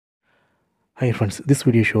Hi friends, this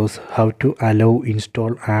video shows how to allow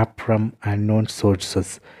install app from unknown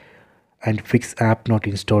sources and fix app not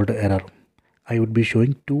installed error. I would be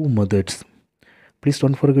showing two methods. Please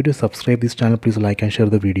don't forget to subscribe this channel. Please like and share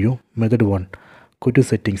the video. Method 1. Go to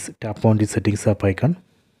settings. Tap on the settings app icon.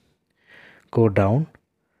 Go down.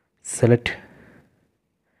 Select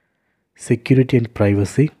security and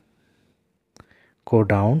privacy. Go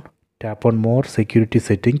down. Tap on more security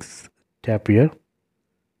settings. Tap here.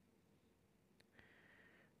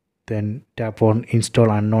 Then tap on install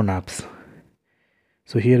unknown apps.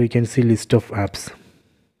 So here you can see list of apps.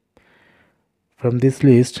 From this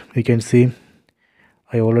list you can see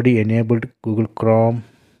I already enabled Google Chrome,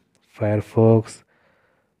 Firefox,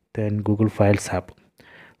 then Google Files app.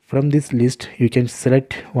 From this list you can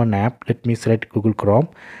select one app. Let me select Google Chrome.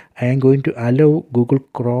 I am going to allow Google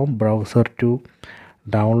Chrome browser to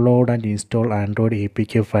download and install Android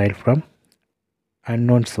APK file from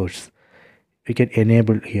unknown source. You can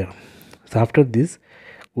enable here. So after this,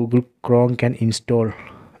 Google Chrome can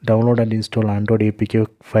download and install Android APK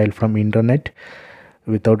file from internet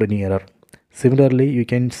without any error. Similarly, you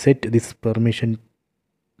can set this permission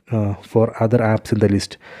for other apps in the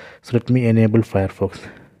list. So let me enable Firefox.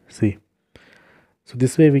 See, so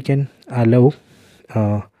this way we can allow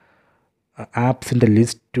apps in the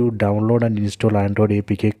list to download and install Android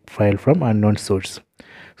APK file from unknown source.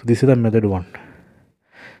 So this is the method 1.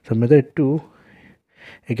 So method 2,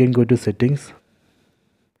 again go to settings,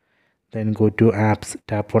 then go to apps,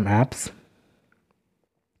 tap on apps,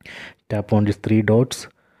 tap on these 3 dots,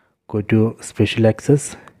 go to special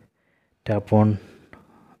access, tap on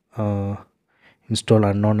install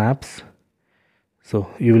unknown apps. So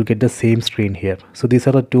you will get the same screen here. So these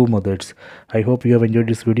are the two methods. I hope you have enjoyed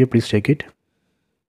this video. Please check it.